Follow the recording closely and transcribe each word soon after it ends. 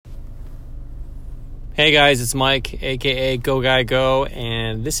Hey guys, it's Mike, aka Go Guy Go,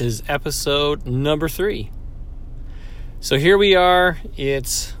 and this is episode number 3. So here we are.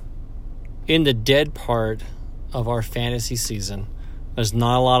 It's in the dead part of our fantasy season. There's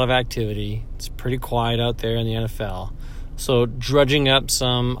not a lot of activity. It's pretty quiet out there in the NFL. So drudging up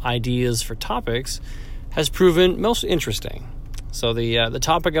some ideas for topics has proven most interesting. So the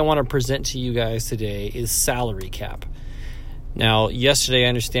topic I want to present to you guys today is salary cap. Now, yesterday I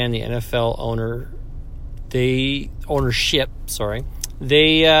understand the NFL ownership, they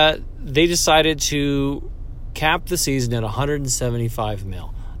decided to cap the season at $175 million.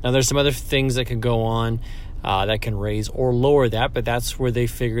 Now, there's some other things that could go on that can raise or lower that, but that's where they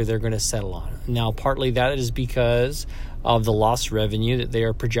figure they're going to settle on. Now, partly that is because of the lost revenue that they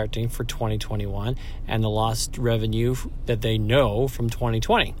are projecting for 2021 and the lost revenue that they know from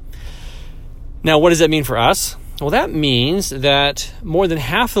 2020. Now, what does that mean for us? Well, that means that more than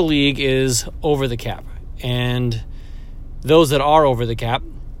half the league is over the cap. And those that are over the cap,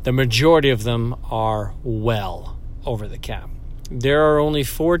 the majority of them are well over the cap. There are only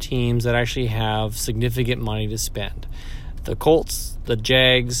 4 teams that actually have significant money to spend: the Colts, the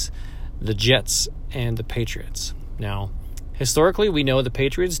Jags, the Jets, and the Patriots. Now, historically, we know the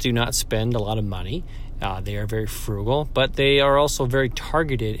Patriots do not spend a lot of money. They are very frugal, but they are also very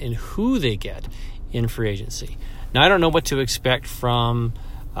targeted in who they get in free agency. Now, I don't know what to expect from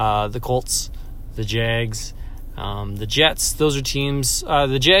the Colts, the Jags, the Jets. Those are teams,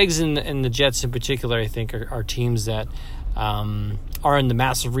 the Jags and the Jets in particular, I think, are teams that are in the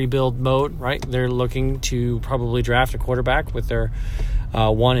massive rebuild mode, right? They're looking to probably draft a quarterback with their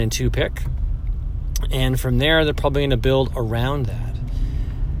 1 and 2 pick. And from there, they're probably going to build around that.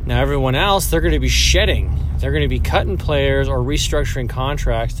 Now, everyone else, they're going to be shedding. They're going to be cutting players or restructuring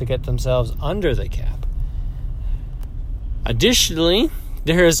contracts to get themselves under the cap. Additionally,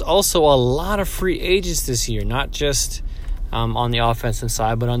 there is also a lot of free agents this year, not just on the offensive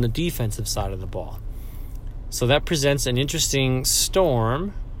side, but on the defensive side of the ball. So that presents an interesting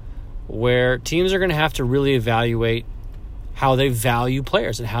storm where teams are going to have to really evaluate how they value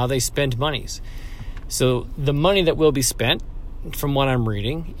players and how they spend monies. So the money that will be spent, from what I'm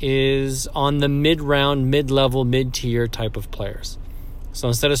reading, is on the mid-round, mid-level, mid-tier type of players. So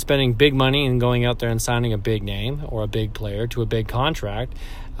instead of spending big money and going out there and signing a big name or a big player to a big contract,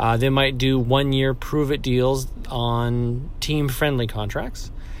 they might do 1-year prove-it deals on team-friendly contracts.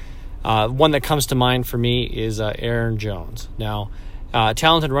 One that comes to mind for me is Aaron Jones. Now,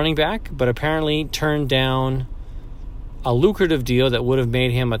 talented running back, but apparently turned down a lucrative deal that would have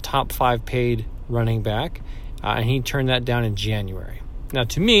made him a top 5 paid running back, and he turned that down in January. Now,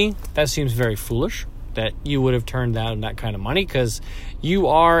 to me, that seems very foolish that you would have turned down that kind of money, because you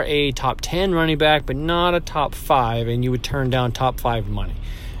are a top 10 running back, but not a top 5, and you would turn down top 5 money.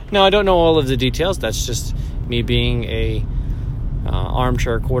 Now, I don't know all of the details. That's just me being a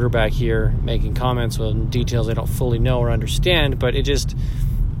armchair quarterback here, making comments on details I don't fully know or understand, but it does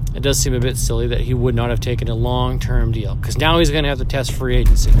seem a bit silly that he would not have taken a long-term deal, because now he's going to have to test free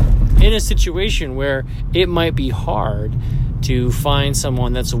agency in a situation where it might be hard to find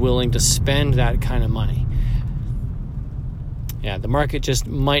someone that's willing to spend that kind of money. Yeah, the market just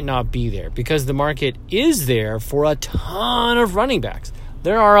might not be there, because the market is there for a ton of running backs.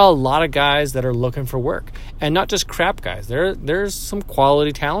 There are a lot of guys that are looking for work, and not just crap guys. There's some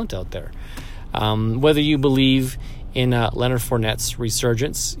quality talent out there. Whether you believe in Leonard Fournette's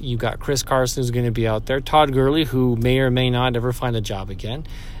resurgence, you've got Chris Carson who's going to be out there, Todd Gurley, who may or may not ever find a job again,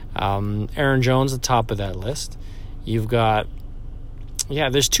 Aaron Jones at the top of that list. You've got,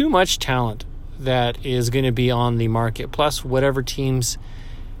 there's too much talent that is going to be on the market, plus whatever teams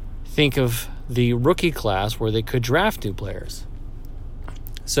think of the rookie class where they could draft new players.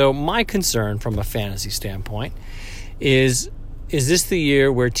 So my concern from a fantasy standpoint is this the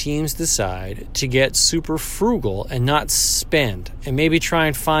year where teams decide to get super frugal and not spend, and maybe try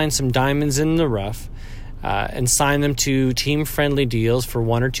and find some diamonds in the rough and sign them to team-friendly deals for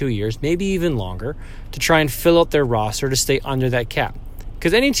 1 or 2 years, maybe even longer, to try and fill out their roster to stay under that cap?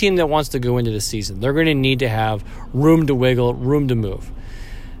 Because any team that wants to go into the season, they're going to need to have room to wiggle, room to move,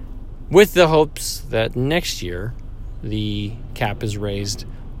 with the hopes that next year the cap is raised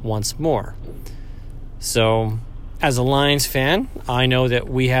once more. So, as a Lions fan, I know that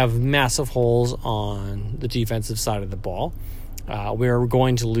we have massive holes on the defensive side of the ball. We are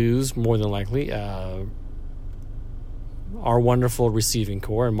going to lose, more than likely, our wonderful receiving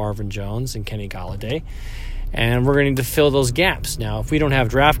core in Marvin Jones and Kenny Golladay. And we're going to need to fill those gaps. Now, if we don't have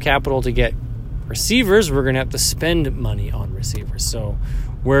draft capital to get receivers, we're going to have to spend money on receivers. So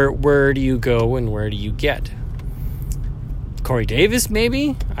where do you go and where do you get? Corey Davis,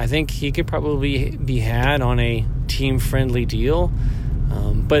 maybe. I think he could probably be had on a team-friendly deal,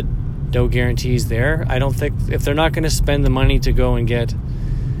 but no guarantees there. I don't think if they're not going to spend the money to go and get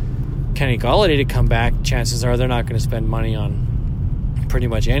Kenny Golladay to come back, chances are they're not going to spend money on pretty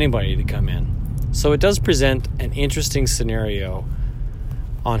much anybody to come in. So it does present an interesting scenario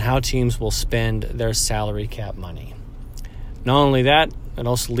on how teams will spend their salary cap money. Not only that, it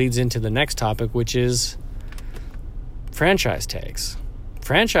also leads into the next topic, which is franchise tags.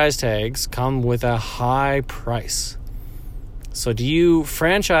 Franchise tags come with a high price. So do you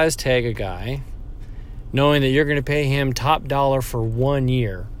franchise tag a guy knowing that you're going to pay him top dollar for 1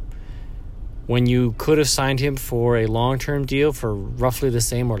 year when you could have signed him for a long-term deal for roughly the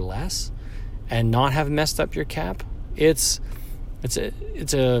same or less and not have messed up your cap? It's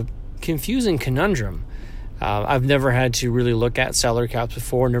a confusing conundrum. I've never had to really look at salary caps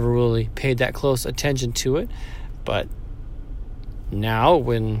before, never really paid that close attention to it. But now,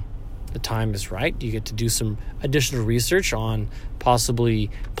 when the time is right, you get to do some additional research on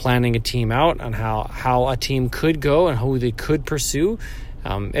possibly planning a team out, on how a team could go and who they could pursue.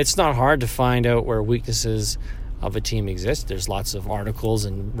 It's not hard to find out where weaknesses of a team exist. There's lots of articles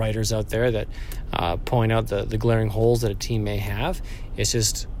and writers out there that point out the glaring holes that a team may have. It's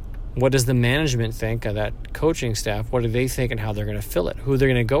just, what does the management think of that coaching staff? What do they think and how they're going to fill it? Who they're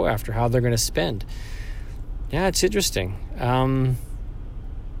going to go after? How they're going to spend? Yeah, it's interesting.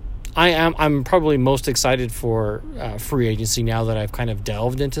 I'm probably most excited for free agency now that I've kind of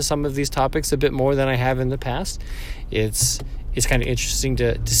delved into some of these topics a bit more than I have in the past. It's kind of interesting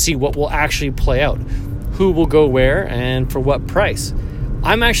to see what will actually play out, who will go where, and for what price.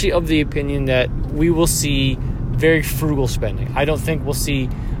 I'm actually of the opinion that we will see very frugal spending. I don't think we'll see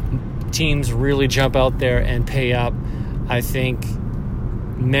teams really jump out there and pay up. I think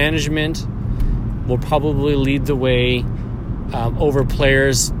management will probably lead the way over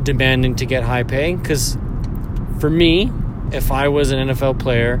players demanding to get high pay. Because for me, if I was an NFL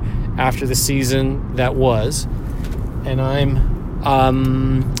player after the season that was, and I'm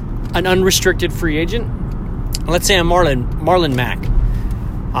an unrestricted free agent, let's say I'm Marlon Mack.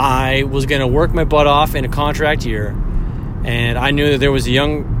 I was going to work my butt off in a contract year, and I knew that there was a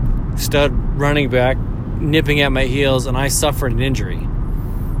young stud running back nipping at my heels, and I suffered an injury.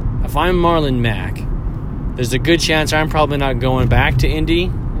 If I'm Marlon Mack, there's a good chance I'm probably not going back to Indy,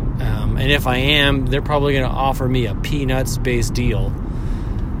 and if I am, they're probably going to offer me a peanuts-based deal.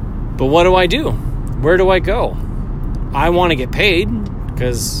 But what do? Where do I go? I want to get paid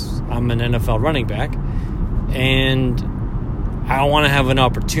because I'm an NFL running back, and I want to have an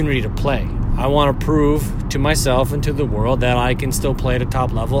opportunity to play. I want to prove to myself and to the world that I can still play at a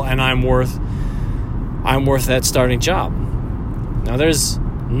top level, and I'm worth that starting job. Now, there's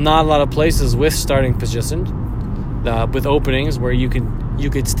not a lot of places with starting positions, with openings where you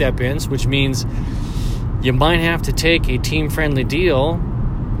could step in, which means you might have to take a team-friendly deal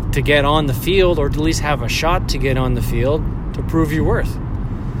to get on the field, or at least have a shot to get on the field to prove your worth.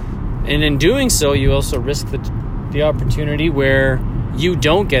 And in doing so, you also risk the opportunity where you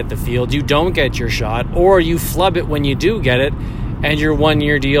don't get the field, you don't get your shot, or you flub it when you do get it, and your 1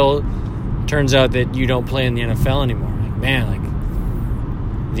 year deal turns out that you don't play in the NFL anymore.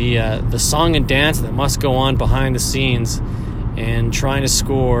 The song and dance that must go on behind the scenes and trying to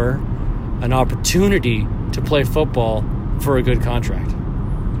score an opportunity to play football for a good contract.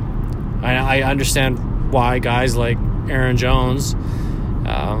 I understand why guys like Aaron Jones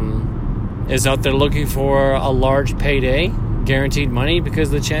is out there looking for a large payday, guaranteed money,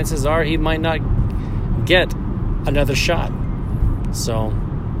 because the chances are he might not get another shot. So,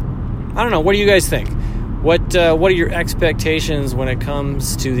 I don't know. What do you guys think? What are your expectations when it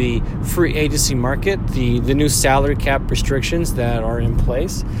comes to the free agency market, the new salary cap restrictions that are in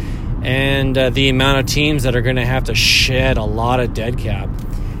place, and the amount of teams that are going to have to shed a lot of dead cap?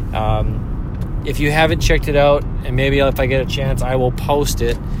 If you haven't checked it out, and maybe if I get a chance, I will post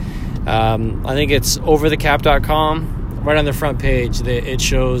it. I think it's overthecap.com. Right on the front page, it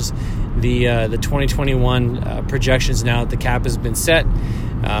shows the 2021 projections now that the cap has been set,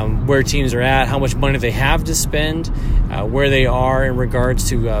 where teams are at, how much money they have to spend, where they are in regards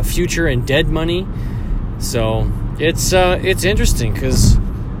to future and dead money. So it's interesting because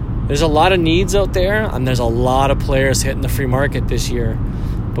there's a lot of needs out there, and there's a lot of players hitting the free market this year.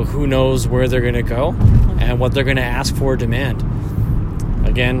 But who knows where they're going to go and what they're going to ask for or demand.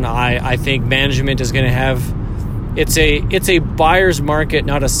 Again, I think management is going to have... It's a buyer's market,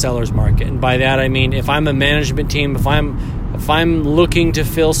 not a seller's market. And by that I mean, if I'm a management team, if I'm looking to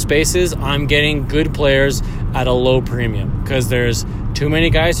fill spaces, I'm getting good players at a low premium because there's too many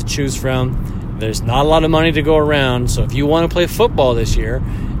guys to choose from, There's not a lot of money to go around, so if you want to play football this year,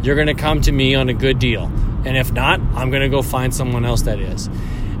 you're going to come to me on a good deal. And if not, I'm going to go find someone else that is.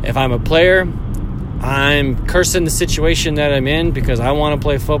 If I'm a player, I'm cursing the situation that I'm in because I want to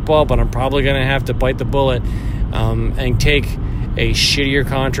play football, but I'm probably going to have to bite the bullet and take a shittier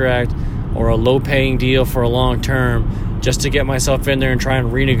contract or a low-paying deal for a long term just to get myself in there and try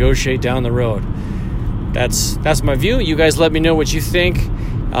and renegotiate down the road. That's my view. You guys let me know what you think.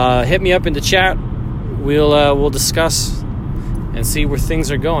 Hit me up in the chat. We'll discuss and see where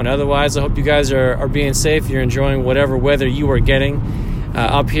things are going. Otherwise, I hope you guys are being safe. You're enjoying whatever weather you are getting.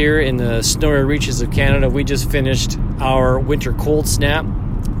 Up here in the snowy reaches of Canada, we just finished our winter cold snap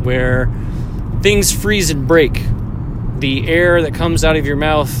where things freeze and break. The air that comes out of your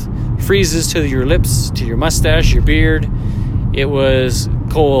mouth freezes to your lips, to your mustache, your beard. It was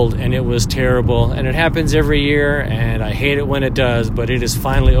cold and it was terrible, and it happens every year, and I hate it when it does, but it is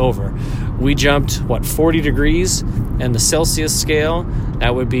finally over. We jumped 40 degrees on the Celsius scale.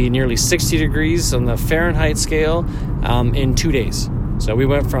 That would be nearly 60 degrees on the Fahrenheit scale in 2 days. So we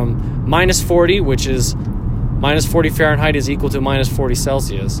went from minus 40, which is minus 40 Fahrenheit is equal to minus 40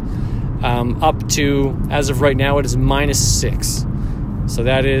 Celsius, up to, as of right now, it is minus 6. So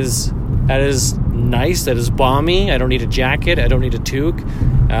that is nice. That is balmy. I don't need a jacket. I don't need a toque.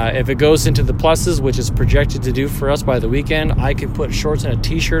 If it goes into the pluses, which is projected to do for us by the weekend, I can put shorts and a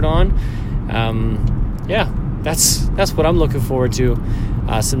t-shirt on. That's what I'm looking forward to.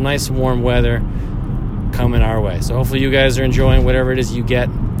 Some nice warm weather coming our way. So hopefully you guys are enjoying whatever it is you get.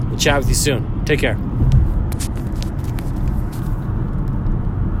 We'll chat with you soon. Take care.